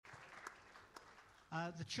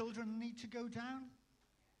The children need to go down?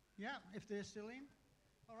 Yeah, if they're still in.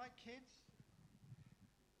 All right, kids.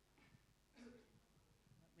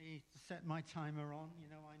 Let me set my timer on. You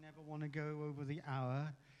know, I never want to go over the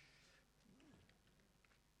hour.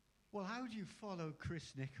 Well, how do you follow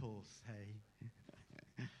Chris Nichols,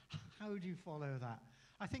 hey? How do you follow that?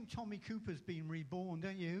 I think Tommy Cooper's been reborn,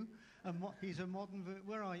 don't you? He's a modern.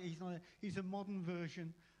 Where are you? He's a modern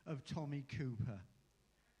version of Tommy Cooper.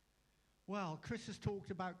 Well, Chris has talked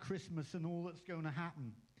about Christmas and all that's going to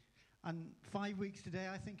happen. And 5 weeks today,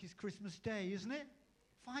 I think, is Christmas Day, isn't it?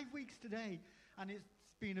 5 weeks today. And it's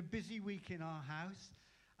been a busy week in our house.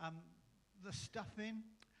 The stuffing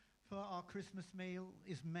for our Christmas meal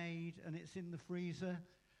is made and it's in the freezer.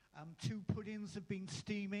 2 puddings have been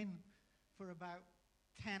steaming for about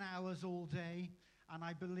 10 hours all day. And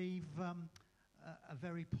I believe a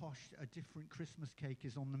very posh, a different Christmas cake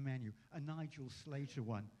is on the menu. A Nigel Slater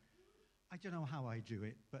one. I don't know how I do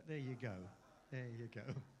it, but there you go. There you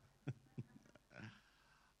go.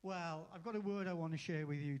 Well, I've got a word I want to share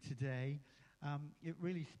with you today. It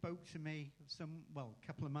really spoke to me a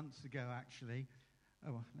couple of months ago, actually.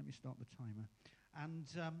 Oh, let me start the timer. And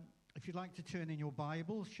if you'd like to turn in your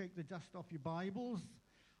Bibles, shake the dust off your Bibles,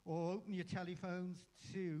 or open your telephones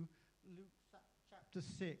to Luke chapter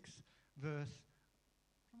 6, verse...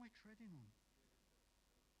 What am I treading on?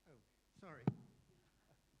 Oh, sorry.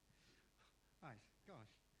 Right,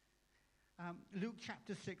 gosh. Luke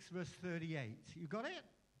chapter 6, verse 38. You got it?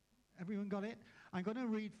 Everyone got it? I'm going to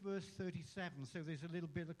read verse 37, so there's a little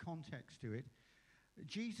bit of context to it.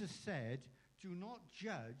 Jesus said, "Do not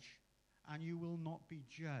judge, and you will not be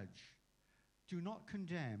judged. Do not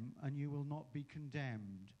condemn, and you will not be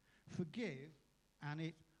condemned. Forgive, and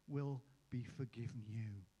it will be forgiven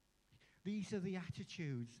you." These are the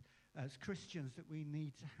attitudes as Christians that we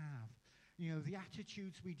need to have. You know, the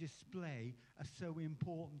attitudes we display are so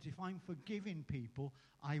important. If I'm forgiving people,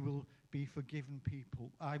 I will be forgiven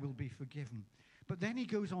people. I will be forgiven. But then he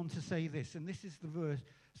goes on to say this, and this is the verse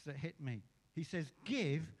that hit me. He says,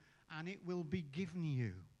 "Give, and it will be given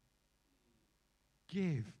you."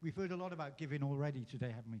 Give. We've heard a lot about giving already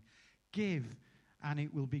today, haven't we? Give, and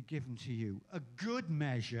it will be given to you. A good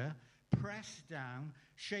measure, pressed down,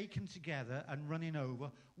 shaken together, and running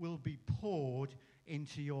over, will be poured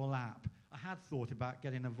into your lap. I had thought about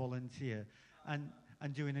getting a volunteer and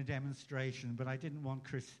doing a demonstration, but I didn't want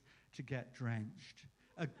Chris to get drenched.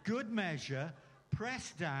 A good measure,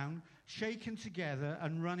 pressed down, shaken together,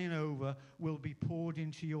 and running over, will be poured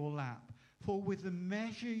into your lap. For with the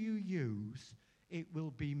measure you use, it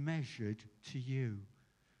will be measured to you.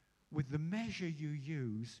 With the measure you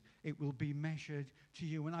use, it will be measured to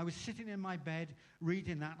you. When I was sitting in my bed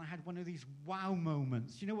reading that, and I had one of these wow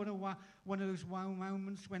moments. You know what one of those wow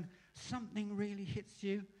moments when something really hits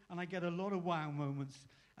you? And I get a lot of wow moments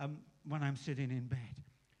when I'm sitting in bed.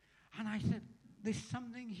 And I said, there's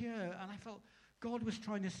something here. And I felt God was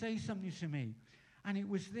trying to say something to me. And it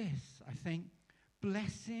was this, I think,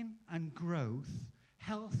 blessing and growth,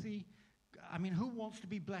 healthy. I mean, who wants to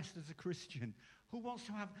be blessed as a Christian? Who wants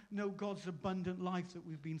to know God's abundant life that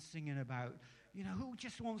we've been singing about? You know, who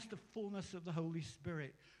just wants the fullness of the Holy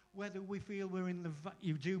Spirit? Whether we feel we're in the...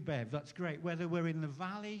 You do, Bev, that's great. Whether we're in the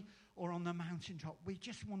valley or on the mountaintop, we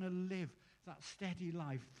just want to live that steady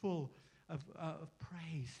life full of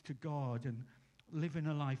praise to God and living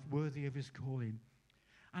a life worthy of his calling.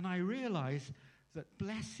 And I realize that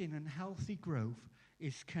blessing and healthy growth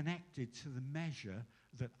is connected to the measure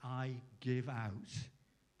that I give out.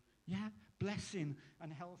 Yeah? Blessing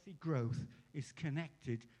and healthy growth is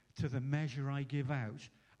connected to the measure I give out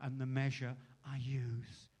and the measure I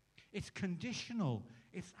use. It's conditional.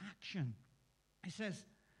 It's action. It says,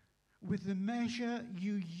 with the measure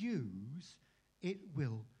you use, it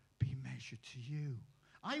will be measured to you.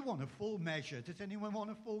 I want a full measure. Does anyone want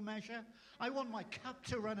a full measure? I want my cup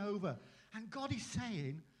to run over. And God is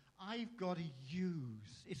saying, I've got to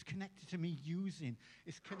use. It's connected to me using.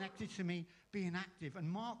 It's connected to me being active. And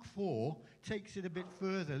Mark 4 takes it a bit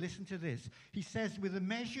further. Listen to this. He says, with the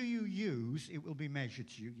measure you use, it will be measured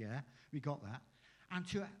to you. Yeah, we got that. And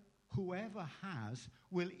to whoever has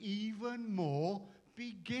will even more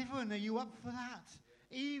be given. Are you up for that?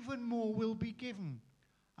 Even more will be given.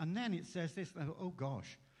 And then it says this, oh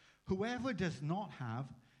gosh, whoever does not have,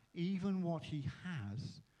 even what he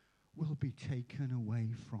has, will be taken away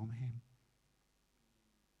from him.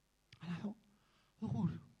 And I thought,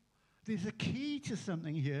 Lord, there's a key to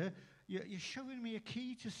something here. You're showing me a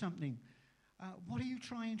key to something. What are you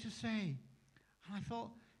trying to say? And I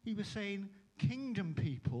thought he was saying kingdom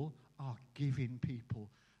people are giving people.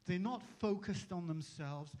 They're not focused on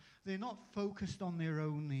themselves. They're not focused on their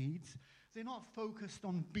own needs. They're not focused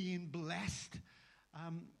on being blessed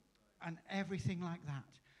and everything like that.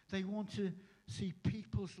 They want to see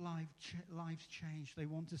people's lives change. They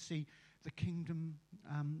want to see the kingdom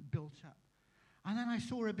built up. And then I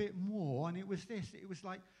saw a bit more, and it was this. It was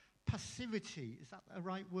like passivity. Is that a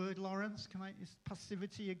right word, Lawrence? Is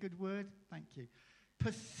passivity a good word? Thank you.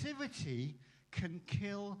 Passivity can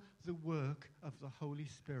kill the work of the Holy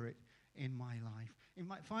Spirit in my life.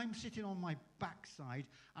 If I'm sitting on my backside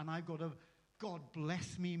and I've got a God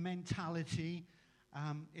bless me mentality,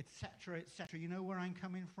 etc., etc., you know where I'm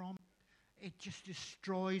coming from? It just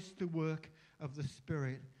destroys the work of the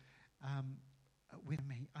Spirit with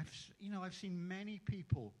me. I've seen many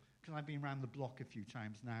people, because I've been around the block a few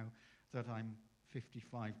times now that I'm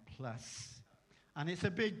 55 plus, and it's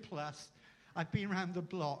a big plus. I've been around the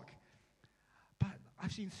block, but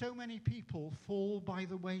I've seen so many people fall by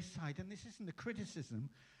the wayside, and this isn't a criticism,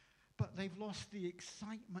 but they've lost the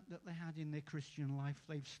excitement that they had in their Christian life.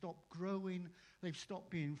 They've stopped growing. They've stopped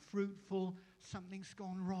being fruitful. Something's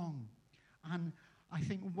gone wrong. And I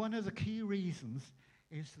think one of the key reasons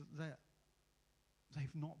is that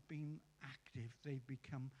they've not been active. They've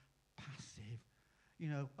become passive.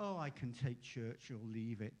 I can take church or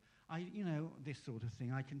leave it. This sort of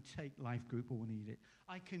thing. I can take life group or need it.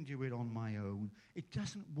 I can do it on my own. It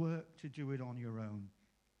doesn't work to do it on your own.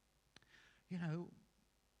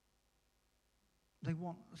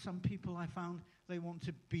 Some people I found, they want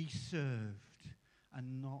to be served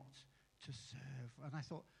and not to serve. And I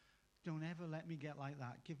thought, don't ever let me get like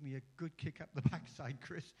that. Give me a good kick up the backside,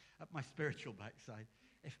 Chris, up my spiritual backside,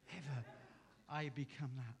 if ever I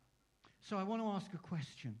become that. So I want to ask a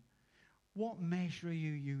question. What measure are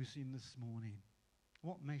you using this morning?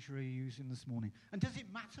 What measure are you using this morning? And does it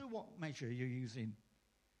matter what measure you're using?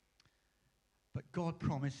 But God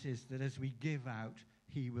promises that as we give out,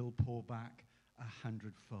 he will pour back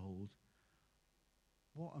 100-fold.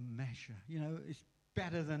 What a measure. It's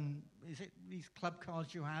better than, is it these club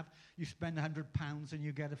cards you have? You spend £100 and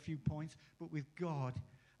you get a few points. But with God,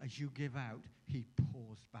 as you give out, he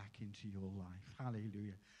pours back into your life.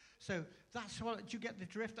 Hallelujah. So that's what, do you get the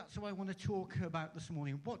drift? That's what I want to talk about this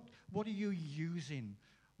morning. What are you using?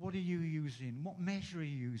 What are you using? What measure are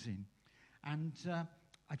you using? And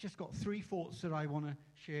I just got 3 thoughts that I want to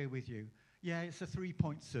share with you. Yeah, it's a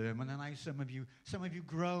 3-point sermon, and some of you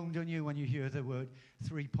groan, don't you, when you hear the word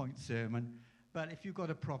 3-point sermon. But if you've got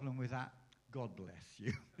a problem with that, God bless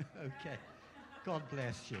you. Okay. God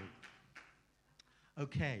bless you.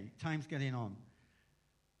 Okay, time's getting on.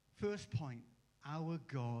 First point, our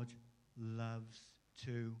God loves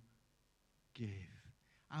to give.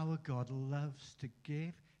 Our God loves to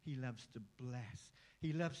give. He loves to bless.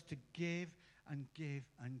 He loves to give and give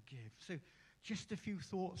and give. So just a few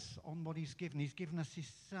thoughts on what he's given. He's given us his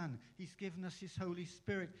Son. He's given us his Holy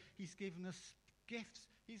Spirit. He's given us gifts.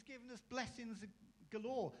 He's given us blessings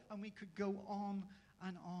galore. And we could go on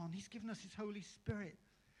and on. He's given us his Holy Spirit.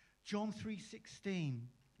 John 3:16.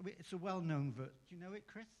 It's a well-known verse. Do you know it,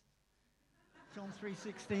 Chris? John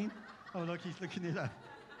 3:16. Oh, look, he's looking it up.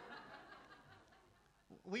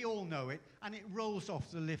 We all know it. And it rolls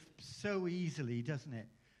off the lips so easily, doesn't it?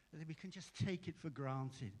 That we can just take it for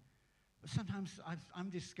granted. But sometimes I'm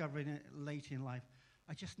discovering it late in life.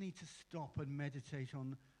 I just need to stop and meditate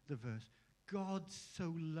on the verse. God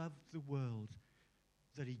so loved the world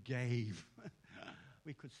that he gave.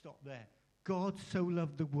 We could stop there. God so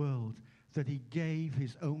loved the world that he gave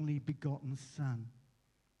his only begotten Son.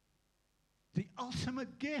 The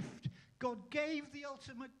ultimate gift. God gave the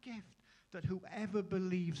ultimate gift that whoever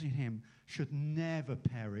believes in him should never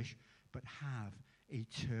perish but have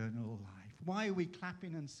eternal life. Why are we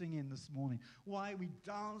clapping and singing this morning? Why are we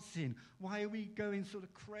dancing? Why are we going sort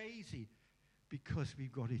of crazy? Because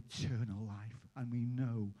we've got eternal life and we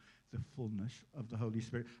know the fullness of the Holy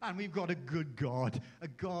Spirit. And we've got a good God, a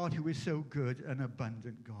God who is so good, an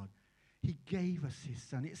abundant God. He gave us his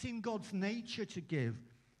Son. It's in God's nature to give.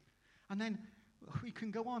 And then we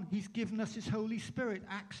can go on. He's given us his Holy Spirit.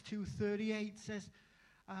 Acts 2:38 says,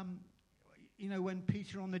 when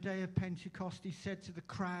Peter on the day of Pentecost, he said to the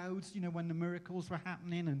crowds, when the miracles were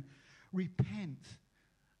happening, and repent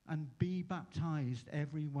and be baptized,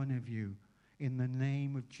 every one of you, in the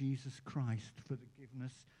name of Jesus Christ for the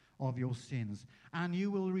forgiveness of your sins. And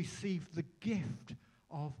you will receive the gift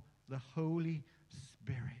of the Holy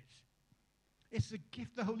Spirit. It's a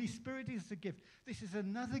gift. The Holy Spirit is a gift. This is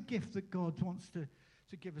another gift that God wants to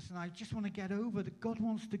give us. And I just want to get over that God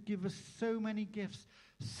wants to give us so many gifts,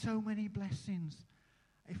 so many blessings,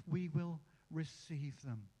 if we will receive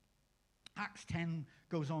them. Acts 10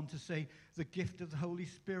 goes on to say the gift of the Holy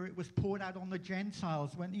Spirit was poured out on the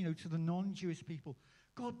Gentiles, when, to the non-Jewish people.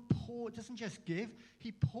 God doesn't just give,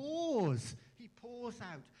 he pours. He pours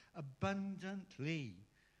out abundantly.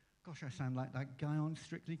 Gosh, I sound like that guy on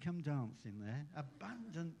Strictly Come Dancing there.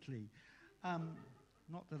 Abundantly.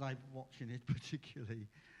 Not that I'm watching it particularly.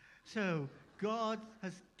 So, God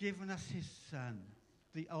has given us his Son,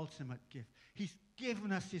 the ultimate gift. He's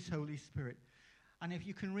given us his Holy Spirit. And if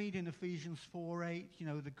you can read in Ephesians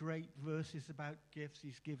 4:8, the great verses about gifts,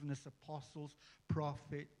 he's given us apostles,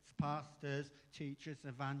 prophets, pastors, teachers,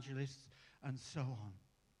 evangelists, and so on.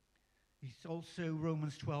 He's also,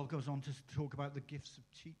 Romans 12 goes on to talk about the gifts of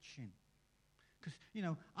teaching. Because,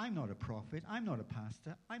 I'm not a prophet, I'm not a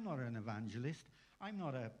pastor, I'm not an evangelist, I'm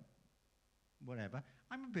not a whatever.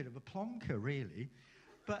 I'm a bit of a plonker, really.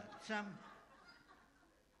 But,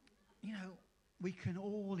 we can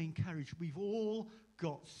all encourage. We've all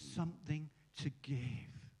got something to give.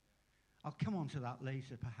 I'll come on to that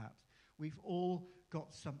later, perhaps. We've all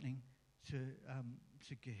got something to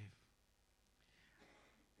give.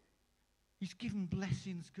 He's given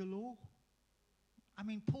blessings galore. I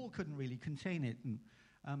mean, Paul couldn't really contain it and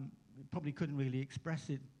probably couldn't really express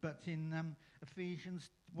it. But in Ephesians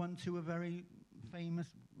 1:2, a very famous,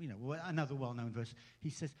 another well-known verse, he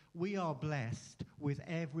says, we are blessed with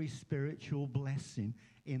every spiritual blessing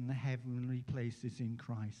in the heavenly places in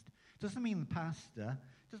Christ. Doesn't mean the pastor,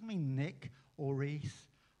 doesn't mean Nick or Reese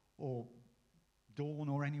or Dawn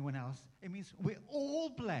or anyone else. It means we're all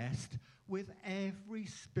blessed with every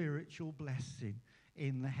spiritual blessing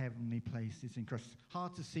in the heavenly places in Christ.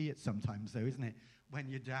 Hard to see it sometimes, though, isn't it? When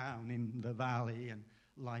you're down in the valley and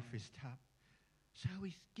life is tough. So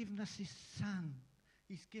he's given us his Son.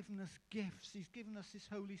 He's given us gifts. He's given us his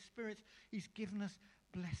Holy Spirit. He's given us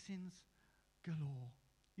blessings galore.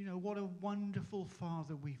 What a wonderful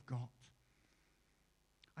Father we've got.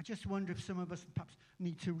 I just wonder if some of us perhaps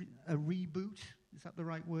need to a reboot. Is that the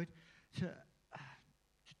right word? To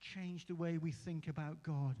change the way we think about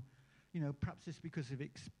God. Perhaps it's because of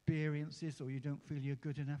experiences or you don't feel you're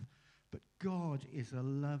good enough. But God is a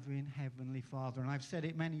loving Heavenly Father. And I've said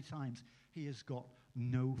it many times. He has got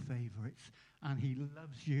no favorites. And he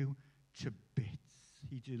loves you to bits.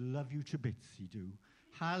 He do love you to bits, he do.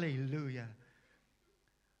 Hallelujah.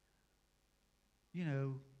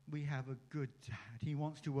 We have a good dad. He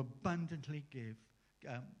wants to abundantly give,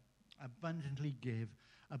 abundantly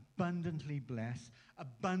bless,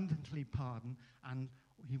 abundantly pardon, and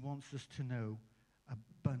he wants us to know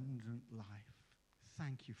abundant life.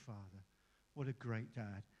 Thank you, Father. What a great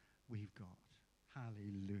dad we've got.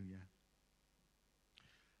 Hallelujah.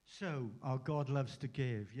 So, our God loves to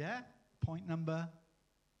give, yeah?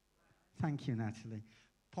 Thank you, Natalie.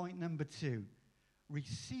 Point number 2,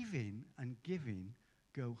 receiving and giving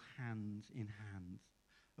go hand in hand.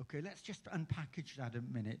 Okay, let's just unpackage that a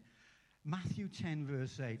minute. Matthew 10,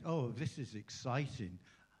 verse 8. Oh, this is exciting.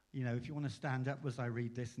 If you want to stand up as I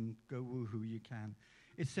read this and go woohoo, you can.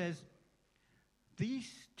 It says,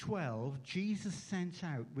 these 12 Jesus sent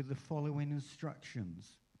out with the following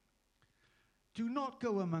instructions. Do not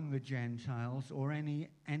go among the Gentiles or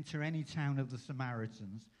enter any town of the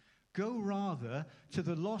Samaritans. Go rather to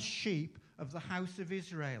the lost sheep of the house of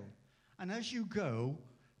Israel. And as you go,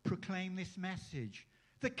 proclaim this message.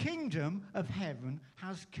 The kingdom of heaven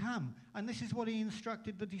has come. And this is what he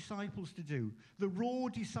instructed the disciples to do. The raw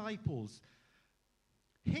disciples.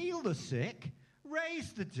 Heal the sick,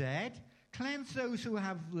 raise the dead, cleanse those who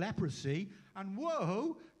have leprosy, and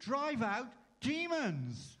drive out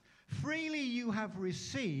demons. Freely you have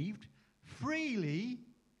received, freely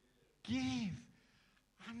give.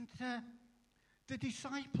 And the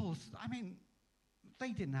disciples,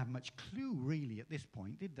 they didn't have much clue really at this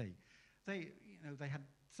point, did they?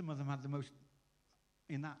 Some of them had the most,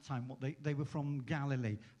 in that time, they were from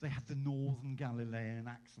Galilee. They had the northern Galilean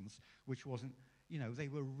accents, which wasn't, they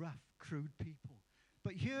were rough, crude people.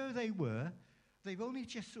 But here they were. They've only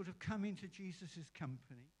just sort of come into Jesus'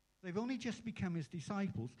 company. They've only just become his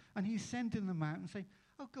disciples, and he's sending them out and saying,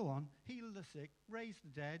 oh, go on, heal the sick, raise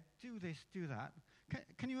the dead, do this, do that.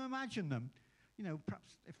 Can you imagine them?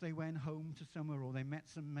 Perhaps if they went home to somewhere or they met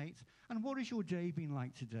some mates. And what has your day been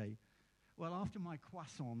like today? Well, after my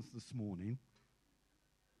croissants this morning,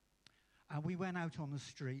 we went out on the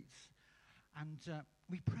streets and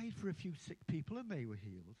we prayed for a few sick people and they were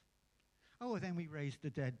healed. Oh, then we raised a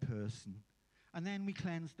dead person. And then we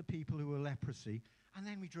cleansed the people who were leprosy. And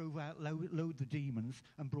then we drove out, load the demons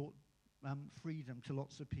and brought freedom to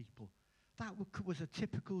lots of people. That was a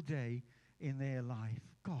typical day in their life.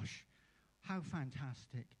 Gosh, how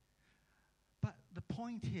fantastic. But the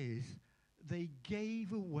point is, they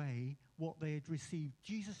gave away what they had received.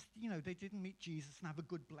 Jesus, they didn't meet Jesus and have a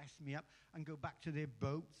good bless me up and go back to their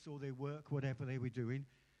boats or their work, whatever they were doing.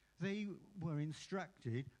 They were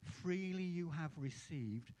instructed, freely you have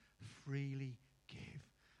received, freely give.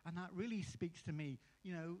 And that really speaks to me.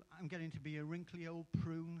 I'm getting to be a wrinkly old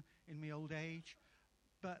prune in my old age.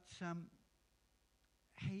 But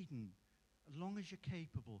Hayden, as long as you're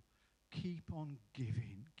capable, keep on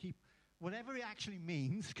giving. Whatever it actually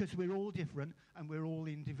means, because we're all different and we're all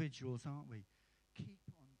individuals, aren't we? Keep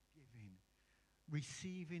on giving.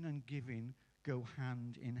 Receiving and giving go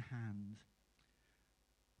hand in hand.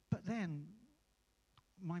 But then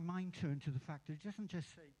my mind turned to the fact that it doesn't just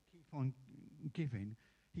say keep on giving.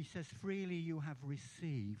 He says, freely you have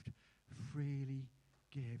received, freely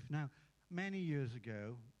give. Now, many years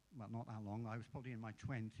ago, well, not that long, I was probably in my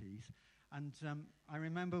 20s, and I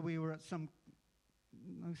remember we were at some...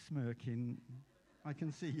 No smirking. I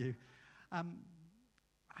can see you.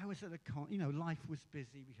 I was at a life was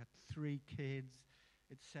busy. We had 3 kids,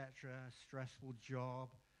 etc. Stressful job.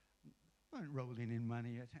 Weren't rolling in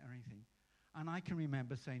money or anything. And I can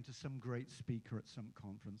remember saying to some great speaker at some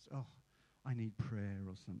conference, I need prayer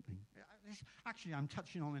or something. Actually, I'm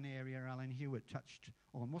touching on an area Alan Hewitt touched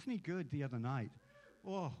on. Wasn't he good the other night?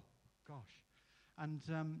 Oh, gosh. And...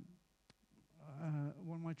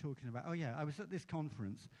 what am I talking about? Oh, yeah, I was at this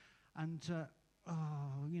conference, and,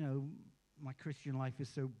 my Christian life is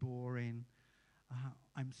so boring.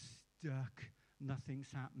 I'm stuck.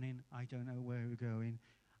 Nothing's happening. I don't know where we're going.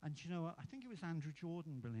 And you know what? I think it was Andrew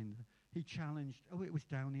Jordan, Belinda. He challenged, it was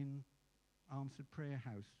down in Answered Prayer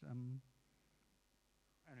House.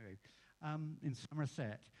 In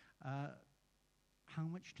Somerset. How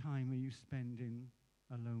much time are you spending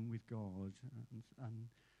alone with God? And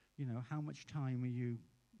how much time are you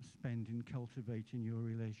spending cultivating your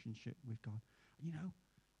relationship with God?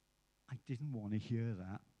 I didn't want to hear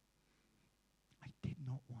that. I did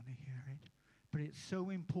not want to hear it. But it's so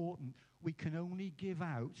important. We can only give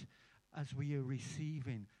out as we are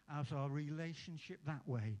receiving. As our relationship that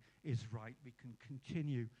way is right, we can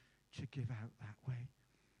continue to give out that way.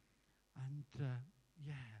 And,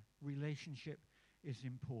 relationship is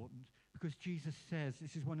important. Because Jesus says,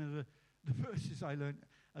 this is one of the verses I learned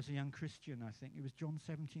as a young Christian, I think. It was John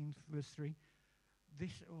 17, verse 3.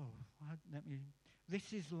 This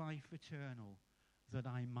is life eternal, that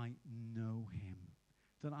I might know him,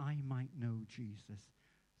 that I might know Jesus.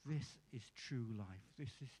 This is true life.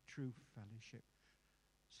 This is true fellowship.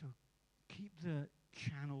 So keep the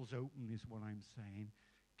channels open is what I'm saying.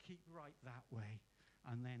 Keep right that way,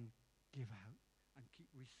 and then give out, and keep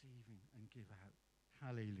receiving and give out.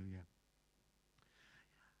 Hallelujah.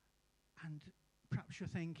 And perhaps you're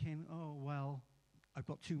thinking, I've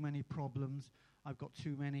got too many problems. I've got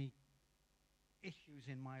too many issues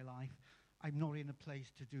in my life. I'm not in a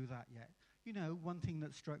place to do that yet. One thing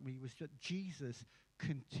that struck me was that Jesus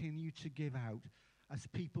continued to give out as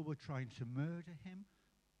people were trying to murder him,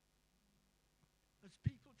 as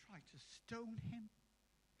people tried to stone him,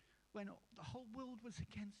 when the whole world was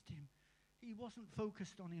against him. He wasn't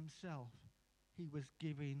focused on himself. He was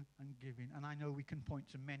giving and giving. And I know we can point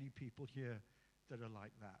to many people here that are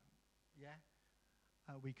like that. Yeah?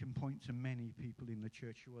 We can point to many people in the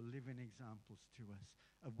church who are living examples to us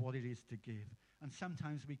of what it is to give. And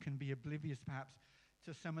sometimes we can be oblivious, perhaps,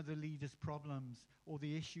 to some of the leaders' problems or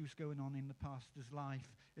the issues going on in the pastor's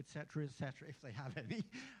life, etc., if they have any.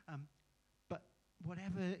 But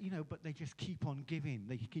whatever, but they just keep on giving.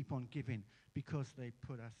 They keep on giving because they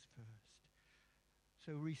put us first.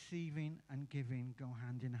 So receiving and giving go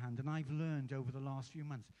hand in hand. And I've learned over the last few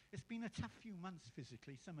months, it's been a tough few months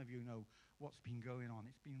physically. Some of you know what's been going on.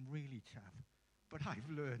 It's been really tough. But I've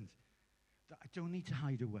learned that I don't need to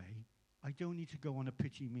hide away. I don't need to go on a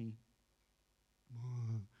pity me.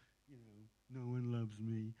 No one loves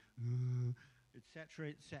me, etc.,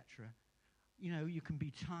 etc. You can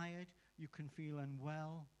be tired. You can feel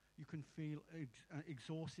unwell. You can feel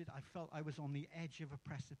exhausted. I felt I was on the edge of a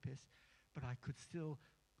precipice. But I could still,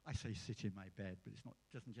 I say sit in my bed, but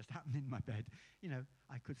it doesn't just happen in my bed.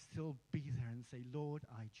 I could still be there and say, Lord,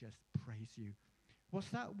 I just praise you. What's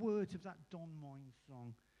that word of that Don Moyne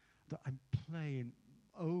song that I'm playing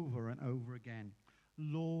over and over again?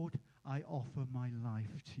 Lord, I offer my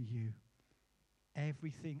life to you.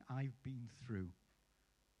 Everything I've been through.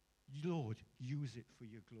 Lord, use it for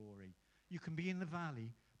your glory. You can be in the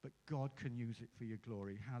valley, but God can use it for your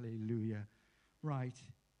glory. Hallelujah. Right.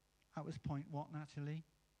 That was point what, Natalie?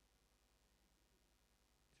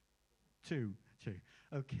 2.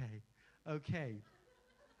 Okay.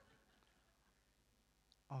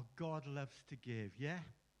 Our God loves to give, yeah?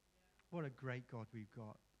 What a great God we've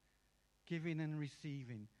got. Giving and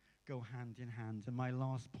receiving go hand in hand. And my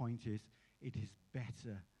last point is, it is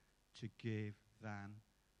better to give than,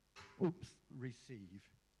 receive.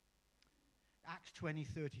 Acts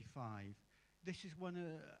 20:35. This is one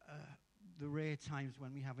of the rare times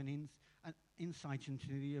when we have an insight into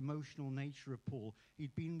the emotional nature of Paul.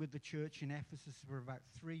 He'd been with the church in Ephesus for about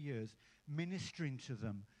 3 years, ministering to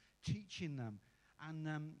them, teaching them.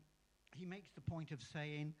 And he makes the point of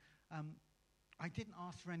saying, I didn't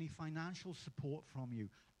ask for any financial support from you.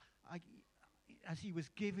 As he was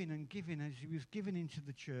giving and giving, as he was giving into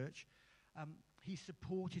the church, he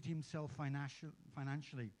supported himself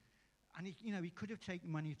financially. And he could have taken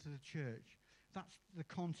money to the church. That's the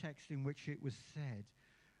context in which it was said.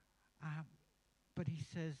 But he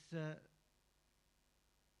says,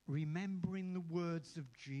 remembering the words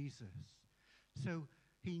of Jesus. So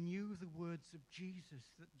he knew the words of Jesus,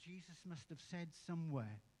 that Jesus must have said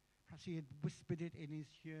somewhere. Perhaps he had whispered it in his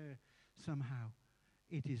ear somehow.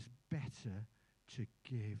 It is better to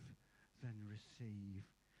give than receive.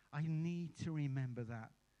 I need to remember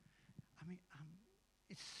that. I mean,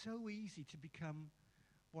 it's so easy to become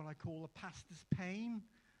what I call a pastor's pain.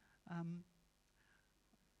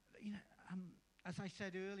 As I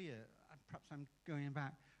said earlier, perhaps I'm going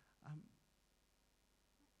back,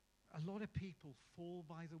 a lot of people fall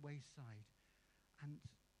by the wayside, and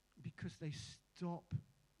because they stop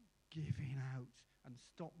giving out and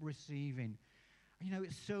stop receiving.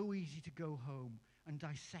 It's so easy to go home and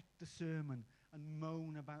dissect the sermon and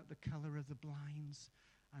moan about the color of the blinds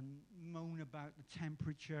and moan about the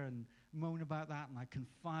temperature and moan about that, and I can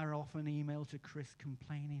fire off an email to Chris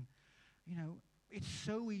complaining. It's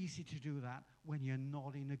so easy to do that when you're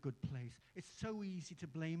not in a good place. It's so easy to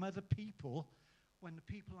blame other people when the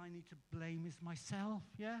people I need to blame is myself,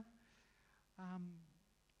 yeah?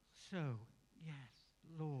 Yes,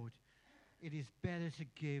 Lord, it is better to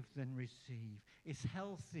give than receive. It's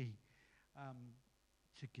healthy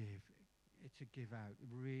to give out,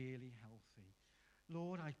 really healthy.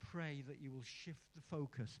 Lord, I pray that you will shift the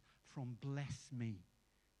focus from bless me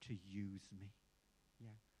to use me.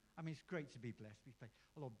 Yeah. I mean, it's great to be blessed. We say,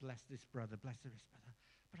 oh, Lord, bless this brother, bless this brother.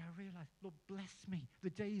 But I realize, Lord, bless me. The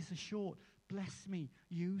days are short. Bless me.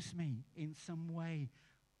 Use me in some way.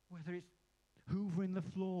 Whether it's hoovering the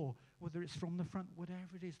floor, whether it's from the front,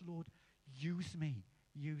 whatever it is, Lord, use me.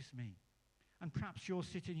 Use me. And perhaps you're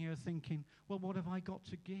sitting here thinking, well, what have I got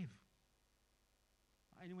to give?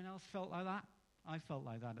 Anyone else felt like that? I felt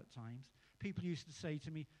like that at times. People used to say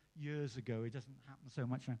to me years ago, it doesn't happen so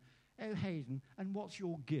much now, oh, Hayden, and what's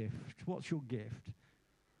your gift? What's your gift?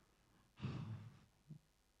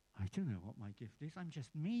 I don't know what my gift is. I'm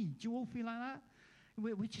just me. Do you all feel like that?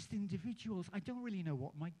 We're just individuals. I don't really know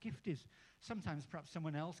what my gift is. Sometimes perhaps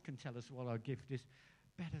someone else can tell us what our gift is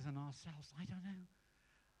better than ourselves. I don't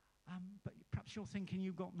know. But perhaps you're thinking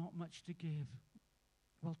you've got not much to give.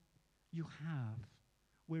 Well, you have.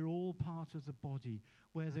 We're all part of the body,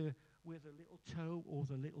 whether we're the little toe or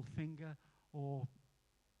the little finger or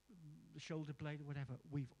the shoulder blade or whatever.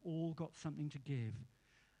 We've all got something to give.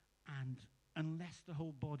 And unless the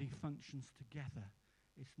whole body functions together,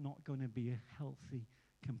 it's not going to be a healthy,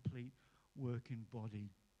 complete, working body.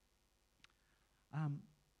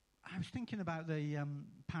 I was thinking about the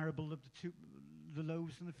parable of the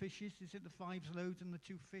loaves and the fishes. Is it the 5 loaves and the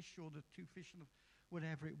 2 fish, or the 2 fish and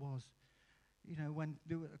whatever it was? When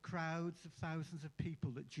there were crowds of thousands of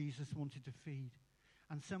people that Jesus wanted to feed.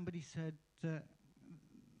 And somebody said, the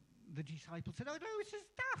disciples said, oh, no, this is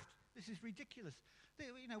daft. This is ridiculous.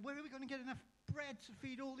 Where are we going to get enough bread to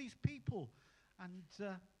feed all these people? And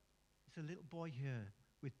there's a little boy here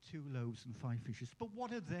with 2 loaves and 5 fishes. But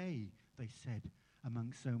what are they said,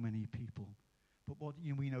 among so many people. But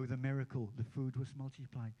we know the miracle, the food was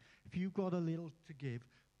multiplied. If you've got a little to give,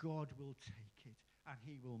 God will take it and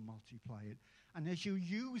he will multiply it. And as you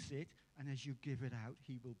use it and as you give it out,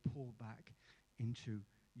 he will pour back into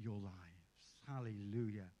your lives.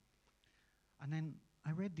 Hallelujah. And then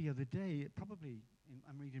I read the other day,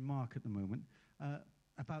 I'm reading Mark at the moment,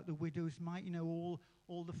 about the widow's mite.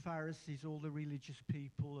 All the Pharisees, all the religious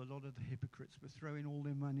people, a lot of the hypocrites were throwing all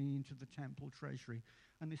their money into the temple treasury.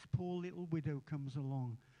 And this poor little widow comes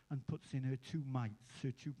along and puts in her 2 mites,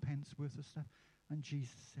 her 2 pence worth of stuff. And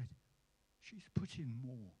Jesus said, she's put in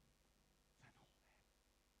more than all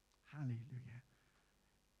them. Hallelujah.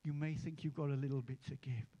 You may think you've got a little bit to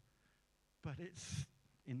give, but it's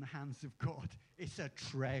in the hands of God. It's a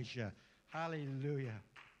treasure. Hallelujah.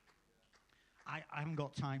 I haven't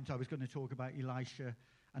got time, so I was going to talk about Elisha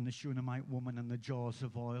and the Shunammite woman and the jars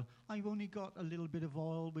of oil. I've only got a little bit of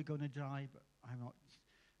oil. We're going to die, but I'm not.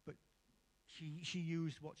 But she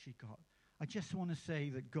used what she got. I just want to say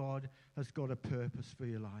that God has got a purpose for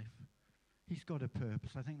your life. He's got a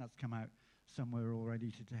purpose. I think that's come out somewhere already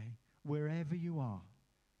today. Wherever you are,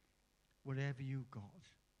 whatever you've got,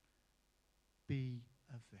 be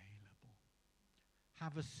available.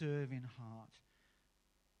 Have a serving heart.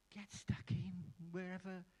 Get stuck in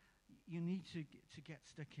wherever you need to get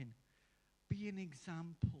stuck in. Be an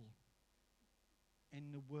example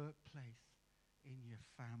in the workplace, in your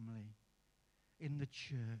family, in the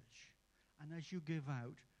church. And as you give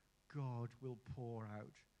out, God will pour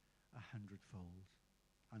out 100-fold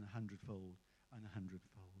and 100-fold and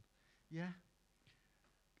 100-fold. Yeah?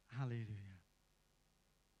 Hallelujah.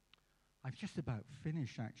 I've just about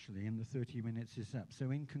finished, actually, and the 30 minutes is up. So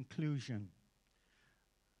in conclusion,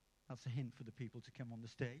 that's a hint for the people to come on the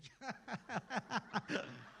stage.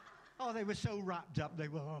 Oh, they were so wrapped up. They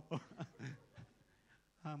were.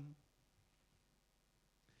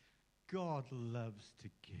 God loves to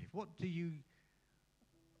give. What do you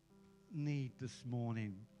need this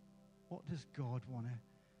morning? What does God want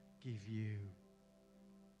to give you?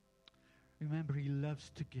 Remember, he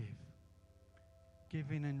loves to give.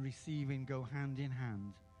 Giving and receiving go hand in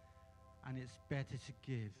hand. And it's better to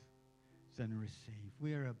give than receive.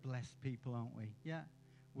 We're a blessed people, aren't we? Yeah,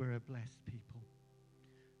 we're a blessed people.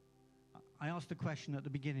 I asked a question at the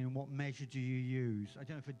beginning, what measure do you use? I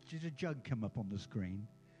don't know did a jug come up on the screen?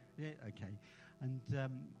 Yeah, okay. And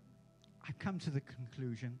I've come to the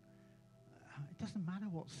conclusion, it doesn't matter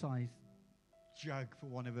what size jug, for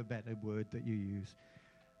want of a better word, that you use.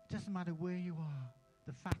 It doesn't matter where you are.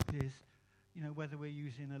 The fact is, whether we're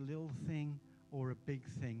using a little thing or a big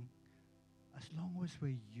thing, as long as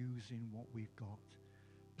we're using what we've got,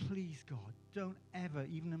 please, God, don't ever,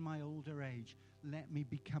 even in my older age, let me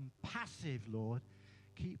become passive, Lord.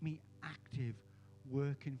 Keep me active,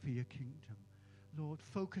 working for your kingdom. Lord,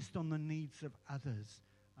 focused on the needs of others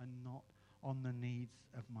and not on the needs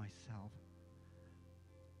of myself.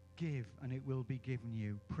 Give, and it will be given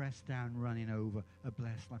you. Pressed down, running over, a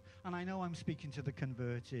blessed life. And I know I'm speaking to the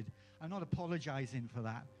converted. I'm not apologizing for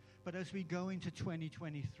that. But as we go into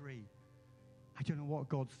 2023, I don't know what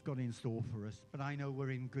God's got in store for us, but I know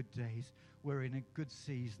we're in good days. We're in a good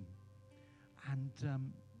season. And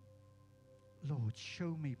Lord,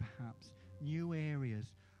 show me perhaps new areas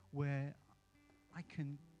where I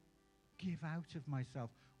can give out of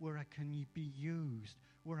myself, where I can be used,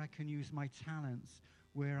 where I can use my talents,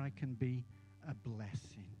 where I can be a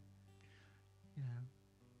blessing.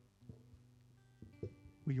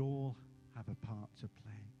 We all have a part to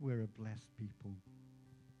play. We're a blessed people.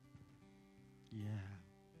 Yeah.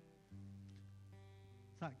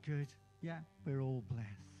 Is that good? Yeah, we're all blessed.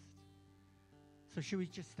 So should we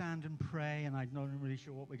just stand and pray? And I'm not really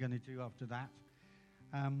sure what we're going to do after that.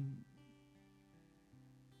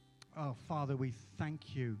 Oh, Father, we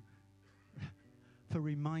thank you for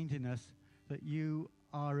reminding us that you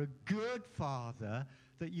are a good Father,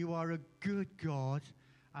 that you are a good God,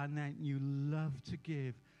 and that you love to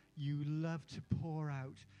give. You love to pour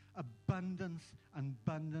out. Abundance,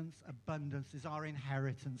 abundance, abundance is our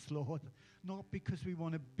inheritance, Lord. Not because we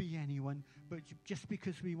want to be anyone, but just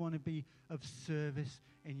because we want to be of service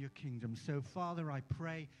in your kingdom. So, Father, I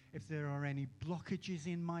pray if there are any blockages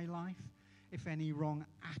in my life, if any wrong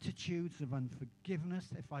attitudes of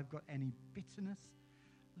unforgiveness, if I've got any bitterness,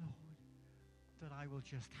 Lord, that I will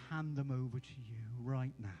just hand them over to you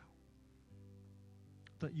right now.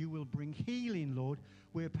 That you will bring healing, Lord,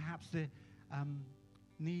 where perhaps there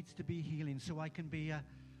needs to be healing, so I can be a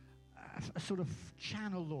sort of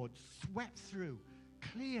channel, Lord, swept through,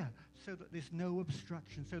 clear, so that there's no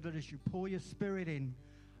obstruction, so that as you pour your Spirit in,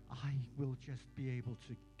 I will just be able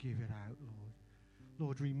to give it out, Lord.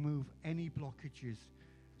 Lord, remove any blockages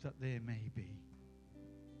that there may be.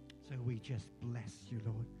 So we just bless you,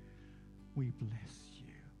 Lord. We bless you.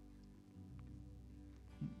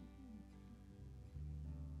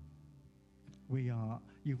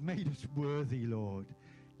 You've made us worthy, Lord.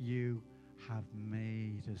 You have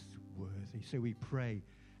made us worthy. So we pray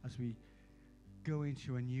as we go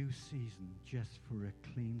into a new season just for a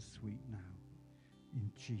clean sweep now.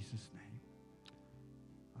 In Jesus' name.